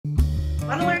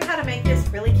Want to learn how to make this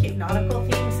really cute nautical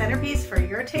theme centerpiece for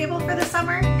your table for the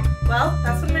summer? Well,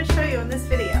 that's what I'm going to show you in this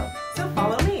video, so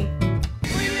follow me.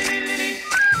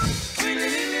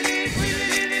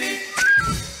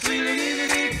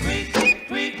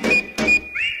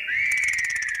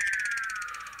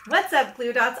 What's up,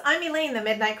 Glue Dots? I'm Elaine, the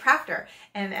Midnight Crafter,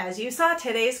 and as you saw,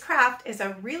 today's craft is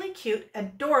a really cute,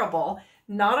 adorable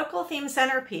nautical theme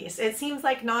centerpiece. It seems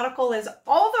like nautical is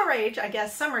all the rage, I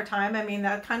guess, summertime. I mean,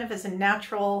 that kind of is a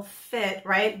natural fit,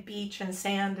 right? Beach and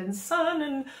sand and sun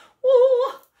and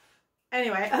ooh.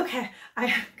 Anyway, okay,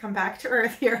 I come back to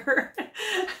earth here.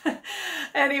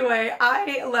 Anyway,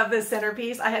 I love this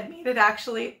centerpiece. I had made it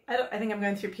actually, I think I'm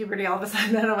going through puberty all of a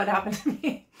sudden. I don't know what happened to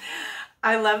me.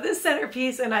 I love this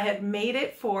centerpiece, and I had made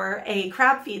it for a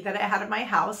crab feed that I had at my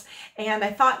house, and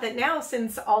I thought that now,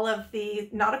 since all of the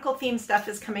nautical theme stuff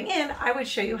is coming in, I would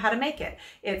show you how to make it.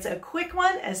 It's a quick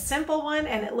one, a simple one,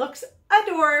 and it looks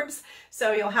adorbs,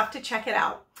 so you'll have to check it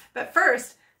out. But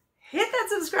first, hit that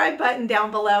subscribe button down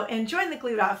below and join the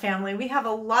Glue Dot family. We have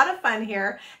a lot of fun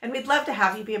here, and we'd love to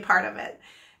have you be a part of it.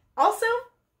 Also,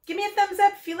 give me a thumbs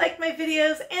up if you like my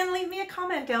videos, and leave me a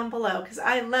comment down below, because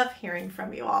I love hearing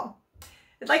from you all.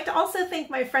 I'd like to also thank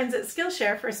my friends at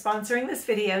Skillshare for sponsoring this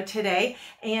video today.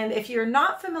 And if you're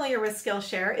not familiar with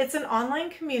Skillshare, it's an online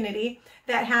community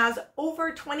that has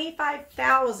over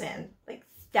 25,000,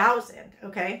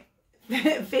 okay,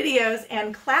 videos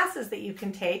and classes that you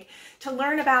can take to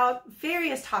learn about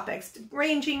various topics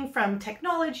ranging from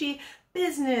technology,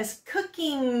 business,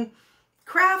 cooking,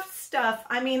 craft stuff.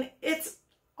 I mean, it's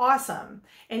awesome.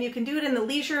 And you can do it in the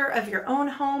leisure of your own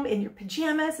home in your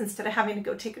pajamas instead of having to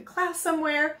go take a class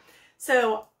somewhere.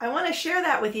 So I want to share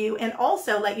that with you, and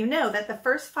also let you know that the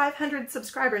first 500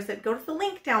 subscribers that go to the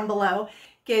link down below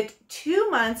get 2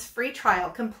 months free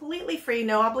trial, completely free,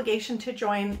 no obligation to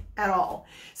join at all.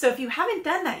 So if you haven't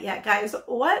done that yet, guys,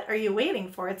 what are you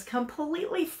waiting for? It's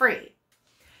completely free.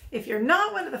 If you're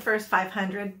not one of the first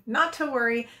 500, not to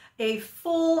worry. A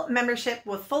full membership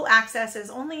with full access is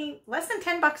only less than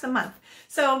 10 bucks a month.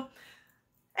 So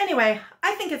anyway,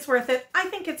 I think it's worth it. I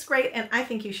think it's great, and I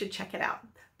think you should check it out.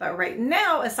 But right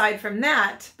now, aside from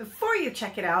that, before you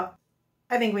check it out,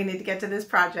 I think we need to get to this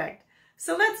project.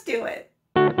 So let's do it.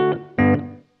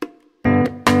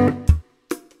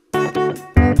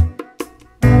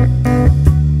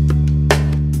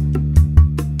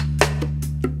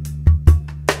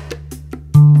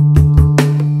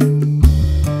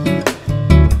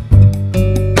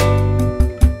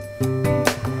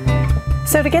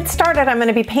 So to get started, I'm going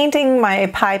to be painting my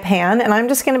pie pan, and I'm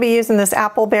just going to be using this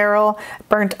apple barrel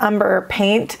burnt umber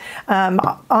paint.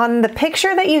 On the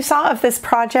picture that you saw of this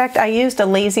project, I used a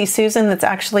Lazy Susan that's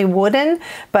actually wooden,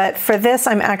 but for this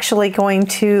I'm actually going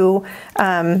to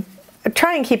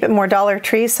try and keep it more Dollar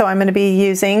Tree, so I'm going to be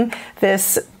using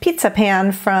this pizza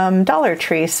pan from Dollar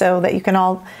Tree so that you can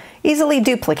all easily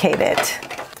duplicate it.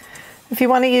 If you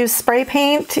want to use spray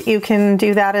paint, you can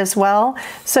do that as well.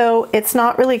 So it's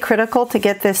not really critical to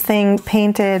get this thing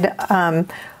painted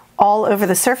all over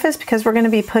the surface, because we're going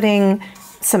to be putting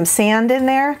some sand in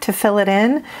there to fill it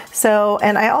in. So,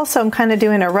 and I also am kind of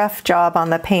doing a rough job on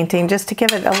the painting just to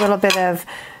give it a little bit of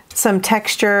some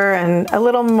texture and a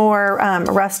little more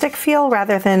rustic feel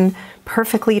rather than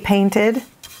perfectly painted.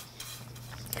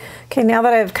 Okay, now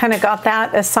that I've kind of got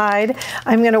that aside,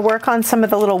 I'm going to work on some of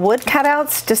the little wood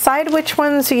cutouts. Decide which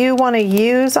ones you want to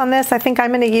use on this. I think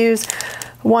I'm going to use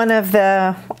one of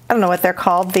the, I don't know what they're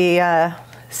called, the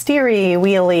steery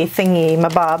wheelie thingy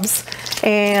mabobs,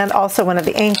 and also one of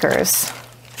the anchors.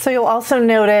 So you'll also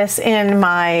notice in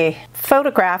my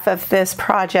photograph of this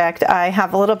project, I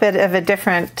have a little bit of a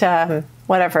different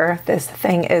whatever this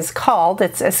thing is called.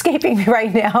 It's escaping me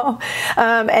right now.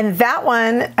 And that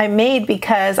one I made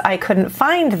because I couldn't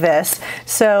find this.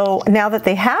 So now that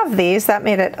they have these, that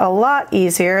made it a lot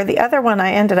easier. The other one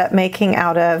I ended up making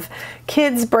out of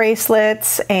kids'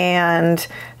 bracelets and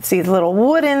these little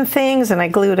wooden things, and I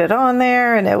glued it on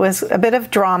there, and it was a bit of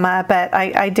drama, but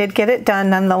I did get it done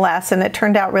nonetheless, and it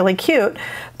turned out really cute.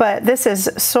 But this is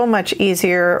so much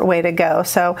easier way to go.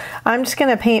 So I'm just going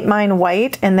to paint mine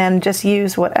white and then just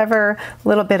use whatever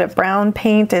little bit of brown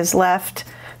paint is left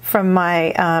from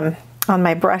my on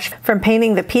my brush from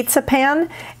painting the pizza pan,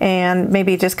 and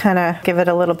maybe just kind of give it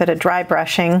a little bit of dry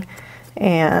brushing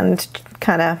and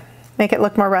kind of make it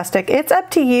look more rustic. It's up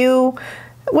to you,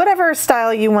 whatever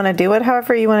style you want to do it,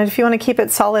 however you want it. If you want to keep it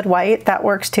solid white, that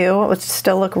works too. It would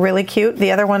still look really cute.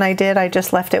 The other one I did, I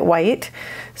just left it white.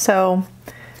 So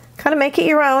kind of make it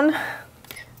your own.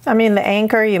 I mean, the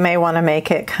anchor, you may want to make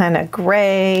it kind of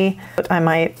gray. I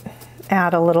might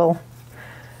add a little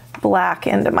black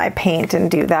into my paint and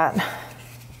do that.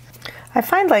 I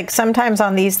find like sometimes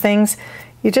on these things,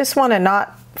 you just want to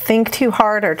not think too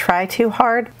hard or try too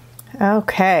hard.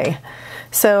 Okay,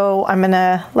 so I'm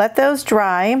gonna let those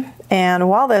dry, and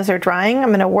while those are drying,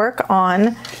 I'm gonna work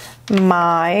on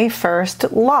my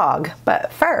first log.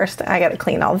 But first, I gotta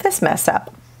clean all this mess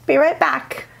up. Be right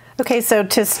back. Okay, so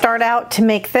to start out to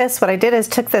make this, what I did is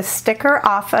took the sticker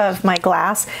off of my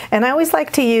glass, and I always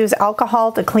like to use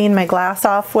alcohol to clean my glass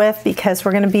off with because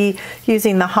we're gonna be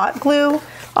using the hot glue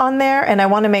on there, and I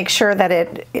want to make sure that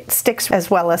it sticks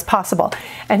as well as possible.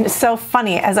 And it's so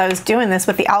funny, as I was doing this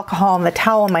with the alcohol and the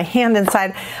towel and my hand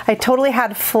inside, I totally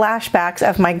had flashbacks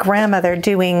of my grandmother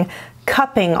doing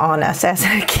cupping on us as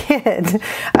a kid.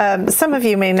 Some of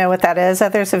you may know what that is,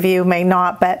 others of you may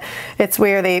not, but it's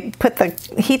where they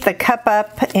heat the cup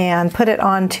up and put it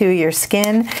onto your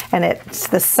skin, and it's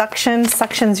the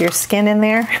suctions your skin in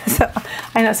there. So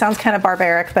I know it sounds kind of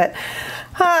barbaric, but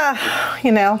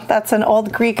you know, that's an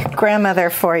old Greek grandmother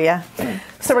for you.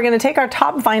 So we're going to take our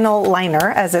top vinyl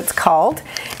liner, as it's called,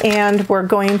 and we're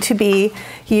going to be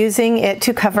using it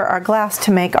to cover our glass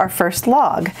to make our first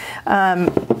log.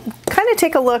 Kind of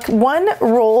take a look. One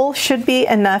roll should be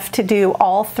enough to do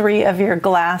all three of your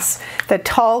glass, the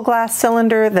tall glass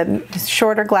cylinder, the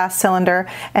shorter glass cylinder,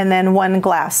 and then one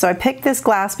glass. So I picked this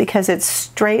glass because it's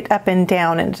straight up and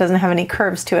down and it doesn't have any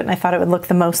curves to it, and I thought it would look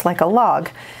the most like a log.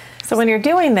 So when you're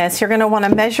doing this, you're going to want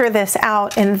to measure this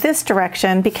out in this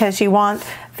direction because you want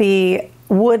the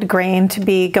wood grain to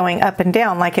be going up and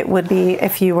down like it would be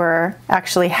if you were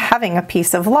actually having a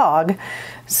piece of log.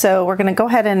 So we're going to go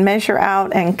ahead and measure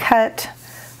out and cut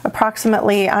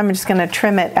approximately. I'm just going to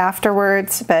trim it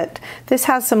afterwards, but this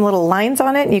has some little lines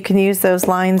on it. You can use those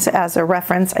lines as a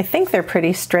reference. I think they're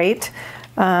pretty straight.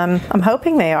 I'm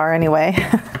hoping they are anyway.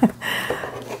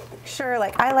 Sure,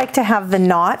 like I like to have the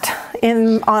knot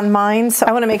on mine, so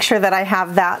I want to make sure that I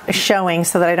have that showing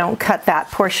so that I don't cut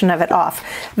that portion of it off.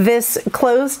 This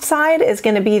closed side is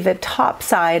going to be the top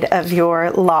side of your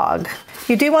log.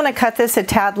 You do want to cut this a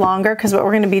tad longer because what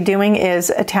we're going to be doing is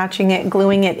attaching it,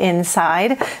 gluing it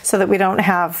inside so that we don't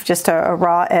have just a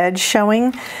raw edge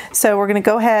showing. So we're going to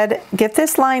go ahead, get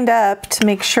this lined up to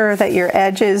make sure that your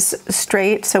edge is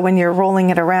straight, so when you're rolling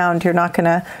it around, you're not going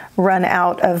to run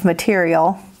out of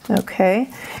material. Okay,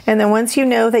 and then once you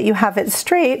know that you have it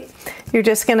straight, you're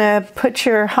just gonna put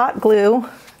your hot glue,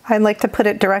 I like to put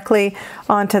it directly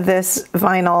onto this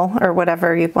vinyl, or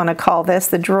whatever you want to call this,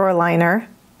 the drawer liner,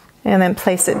 and then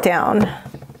place it down.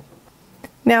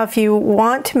 Now if you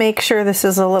want to make sure this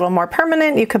is a little more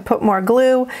permanent, you could put more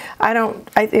glue.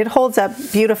 It holds up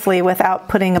beautifully without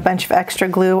putting a bunch of extra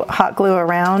glue, hot glue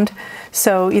around,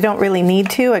 so you don't really need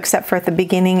to, except for at the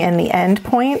beginning and the end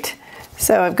point.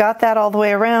 So I've got that all the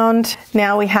way around.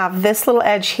 Now we have this little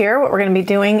edge here. What we're going to be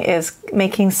doing is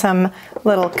making some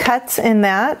little cuts in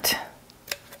that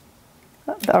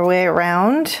our way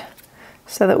around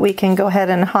so that we can go ahead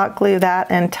and hot glue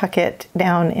that and tuck it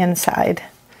down inside.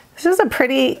 This is a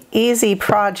pretty easy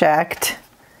project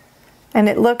and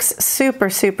it looks super,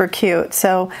 super cute.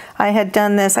 So I had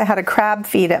done this, I had a crab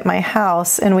feed at my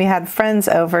house and we had friends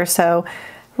over, so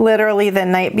literally the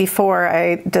night before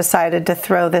I decided to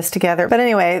throw this together. But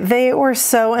anyway, they were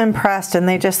so impressed and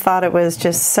they just thought it was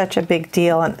just such a big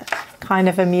deal and kind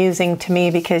of amusing to me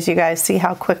because you guys see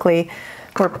how quickly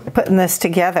we're putting this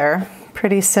together.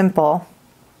 Pretty simple.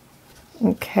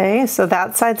 Okay, so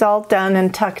that side's all done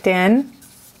and tucked in.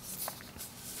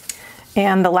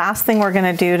 And the last thing we're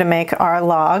going to do to make our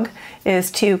log is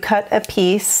to cut a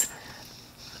piece.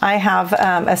 I have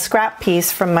a scrap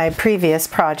piece from my previous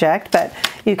project, but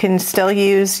you can still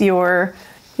use your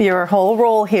whole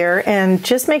roll here, and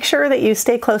just make sure that you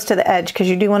stay close to the edge because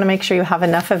you do want to make sure you have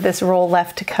enough of this roll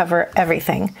left to cover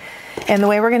everything. And the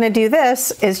way we're going to do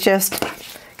this is just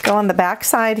go on the back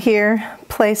side here,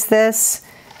 place this,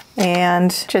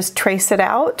 and just trace it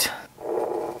out.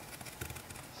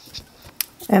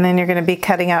 And then you're going to be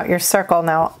cutting out your circle.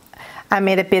 Now, I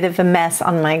made a bit of a mess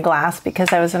on my glass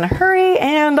because I was in a hurry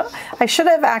and I should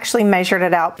have actually measured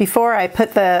it out before I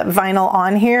put the vinyl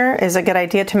on here. Is a good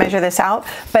idea to measure this out,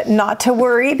 but not to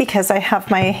worry because I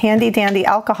have my handy dandy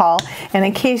alcohol. And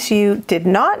in case you did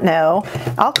not know,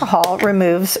 alcohol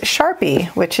removes Sharpie,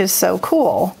 which is so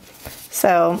cool.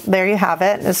 So there you have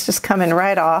it. It's just coming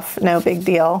right off, no big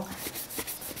deal.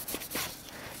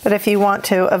 But if you want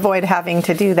to avoid having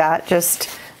to do that, just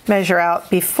measure out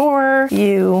before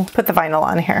you put the vinyl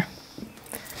on here.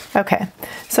 Okay,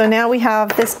 so now we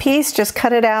have this piece, just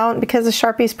cut it out. Because the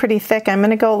Sharpie's pretty thick, I'm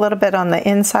gonna go a little bit on the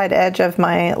inside edge of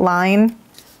my line.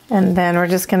 And then we're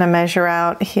just gonna measure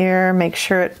out here, make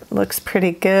sure it looks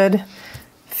pretty good.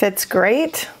 Fits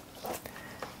great.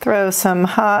 Throw some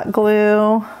hot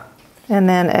glue and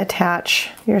then attach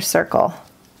your circle.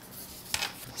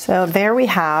 So there we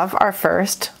have our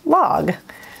first log.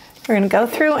 We're going to go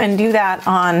through and do that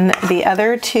on the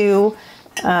other two.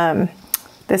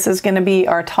 This is going to be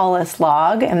our tallest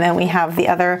log, and then we have the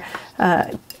other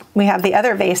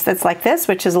vase that's like this,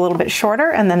 which is a little bit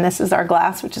shorter, and then this is our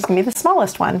glass, which is going to be the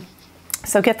smallest one.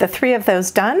 So get the 3 of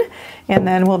those done, and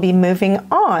then we'll be moving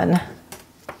on.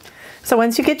 So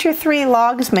once you get your 3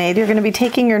 logs made, you're going to be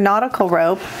taking your nautical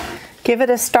rope, give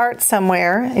it a start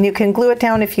somewhere, and you can glue it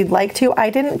down if you'd like to. I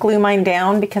didn't glue mine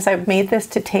down because I've made this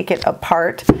to take it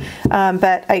apart,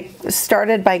 but I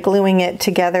started by gluing it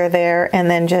together there and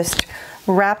then just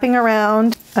wrapping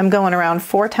around. I'm going around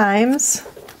 4 times.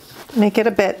 Make it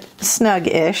a bit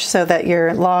snug-ish so that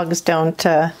your logs don't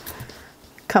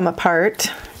come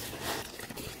apart.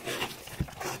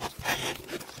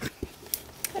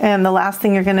 And the last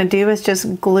thing you're going to do is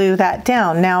just glue that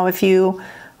down. Now, if you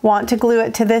want to glue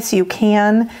it to this, you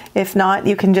can. If not,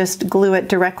 you can just glue it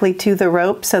directly to the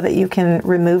rope so that you can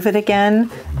remove it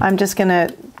again. I'm just going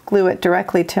to glue it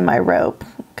directly to my rope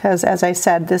because, as I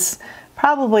said, this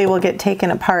probably will get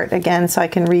taken apart again so I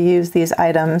can reuse these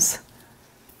items.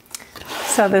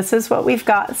 So this is what we've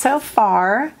got so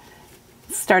far.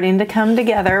 Starting to come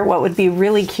together. What would be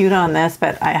really cute on this,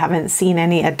 but I haven't seen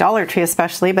any at Dollar Tree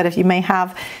especially, but if you may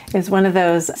have, is one of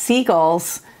those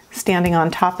seagulls standing on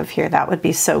top of here. That would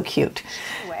be so cute.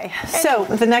 Anyway, so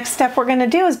the next step we're going to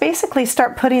do is basically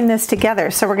start putting this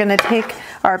together. So we're going to take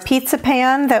our pizza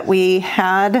pan that we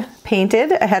had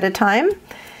painted ahead of time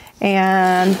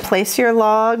and place your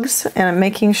logs, and I'm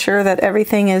making sure that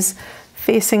everything is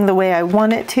facing the way I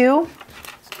want it to.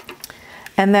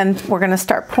 And then we're going to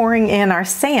start pouring in our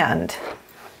sand.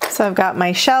 So I've got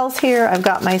my shells here, I've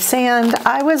got my sand.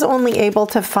 I was only able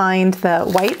to find the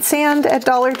white sand at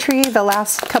Dollar Tree the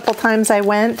last couple times I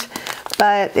went,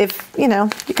 but if, you know,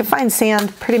 you can find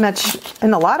sand pretty much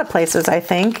in a lot of places, I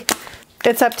think.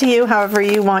 It's up to you however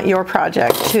you want your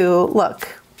project to look.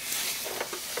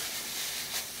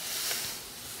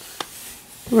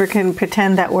 We can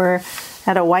pretend that we're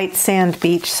at a white sand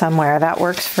beach somewhere. That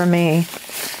works for me.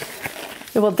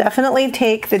 It will definitely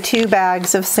take the 2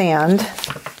 bags of sand.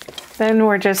 Then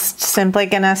we're just simply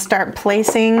gonna start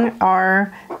placing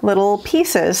our little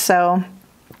pieces. So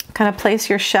kind of place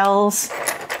your shells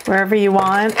wherever you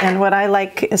want. And what I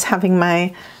like is having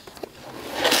my,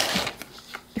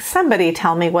 somebody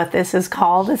tell me what this is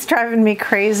called. It's driving me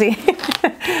crazy.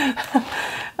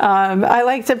 I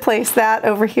like to place that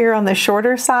over here on the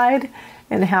shorter side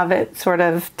and have it sort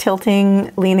of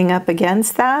tilting, leaning up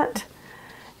against that.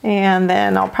 And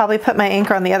then I'll probably put my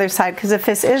anchor on the other side because if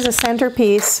this is a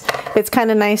centerpiece, it's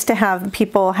kind of nice to have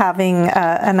people having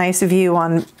a nice view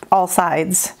on all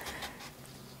sides.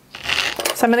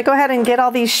 So I'm going to go ahead and get all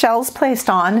these shells placed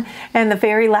on. And the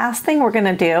very last thing we're going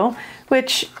to do,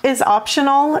 which is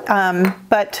optional,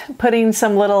 but putting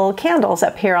some little candles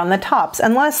up here on the tops.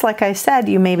 Unless, like I said,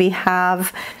 you maybe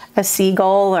have a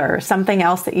seagull or something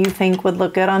else that you think would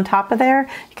look good on top of there.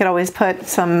 You could always put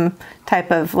some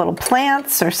type of little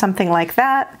plants or something like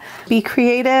that. Be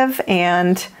creative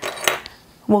and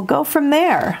we'll go from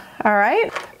there. All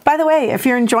right. By the way, if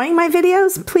you're enjoying my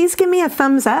videos, please give me a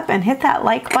thumbs up and hit that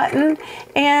like button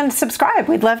and subscribe.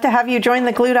 We'd love to have you join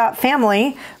the Glue Dot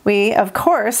family. We, of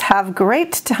course, have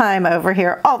great time over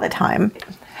here all the time.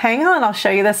 Hang on, I'll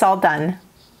show you this all done.